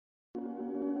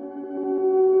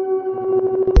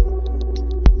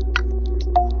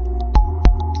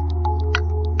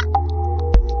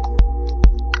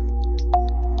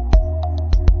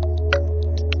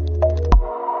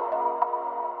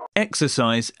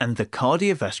Exercise and the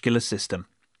cardiovascular system.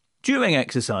 During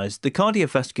exercise, the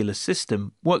cardiovascular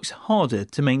system works harder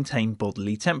to maintain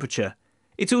bodily temperature.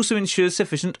 It also ensures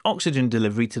sufficient oxygen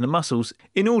delivery to the muscles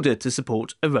in order to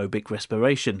support aerobic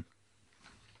respiration.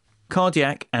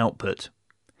 Cardiac output.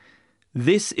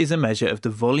 This is a measure of the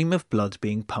volume of blood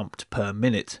being pumped per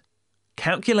minute.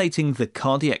 Calculating the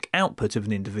cardiac output of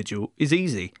an individual is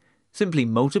easy. Simply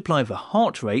multiply the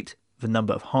heart rate, the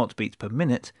number of heartbeats per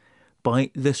minute,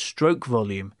 by the stroke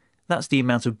volume. That's the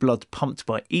amount of blood pumped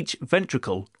by each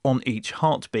ventricle on each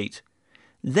heartbeat.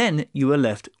 Then you are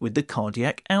left with the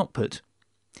cardiac output.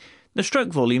 The stroke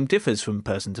volume differs from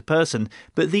person to person,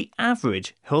 but the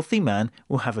average healthy man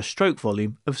will have a stroke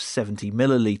volume of 70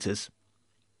 millilitres.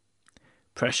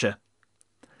 Pressure.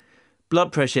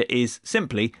 Blood pressure is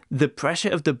simply the pressure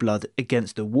of the blood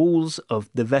against the walls of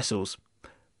the vessels.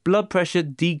 Blood pressure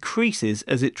decreases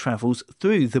as it travels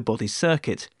through the body's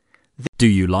circuit. Do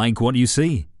you like what you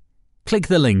see? Click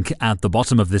the link at the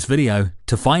bottom of this video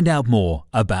to find out more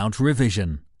about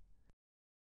revision.